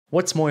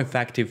What's more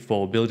effective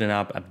for building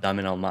up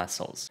abdominal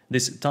muscles?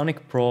 This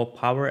Tonic Pro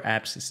Power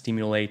Abs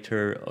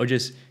Stimulator or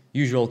just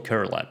usual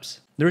curl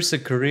ups? There's a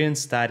Korean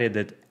study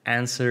that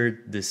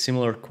answered the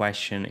similar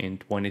question in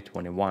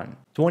 2021.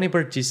 20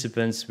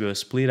 participants were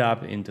split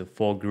up into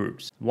 4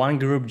 groups. One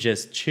group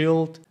just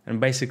chilled and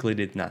basically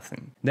did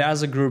nothing. The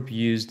other group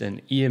used an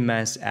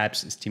EMS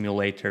abs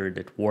stimulator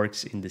that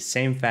works in the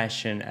same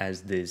fashion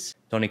as this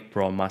Tonic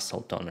Pro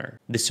muscle toner.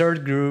 The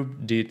third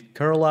group did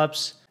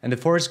curl-ups, and the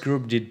fourth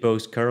group did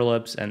both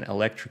curl-ups and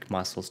electric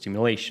muscle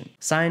stimulation.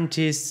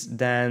 Scientists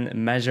then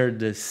measured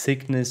the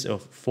thickness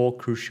of 4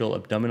 crucial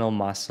abdominal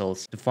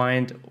muscles to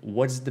find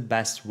what's the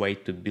best way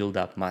to build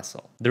up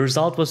muscle. The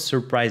result was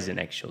surprising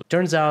actually.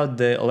 Turns out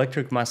the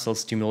electric muscle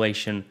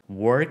stimulation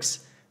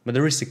works, but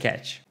there is a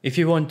catch. If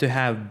you want to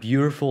have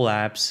beautiful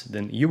abs,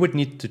 then you would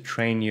need to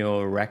train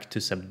your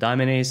rectus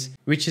abdominis,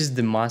 which is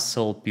the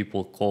muscle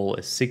people call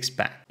a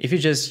six-pack. If you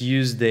just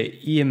use the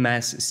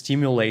EMS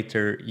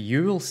stimulator,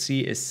 you will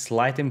see a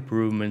slight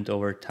improvement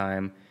over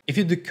time. If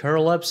you do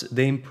curl-ups,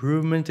 the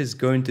improvement is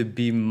going to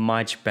be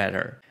much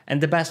better.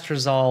 And the best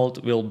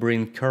result will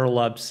bring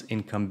curl-ups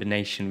in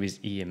combination with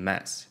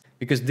EMS,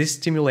 because this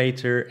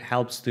stimulator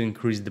helps to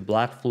increase the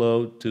blood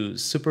flow to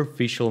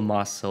superficial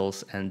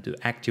muscles and to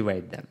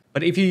activate them.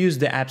 But if you use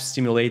the abs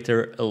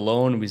stimulator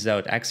alone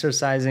without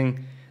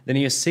exercising, then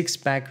your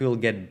six-pack will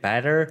get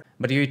better,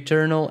 but your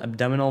internal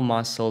abdominal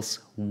muscles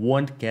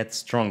won't get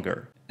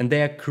stronger. And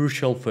they are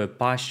crucial for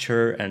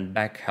posture and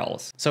back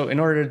health. So in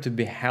order to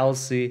be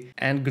healthy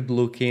and good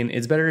looking,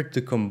 it's better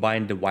to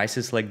combine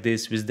devices like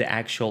this with the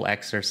actual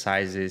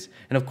exercises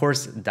and of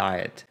course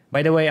diet.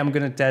 By the way, I'm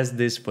gonna test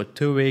this for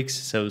 2 weeks,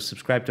 so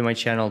subscribe to my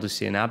channel to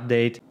see an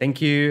update.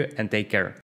 Thank you and take care.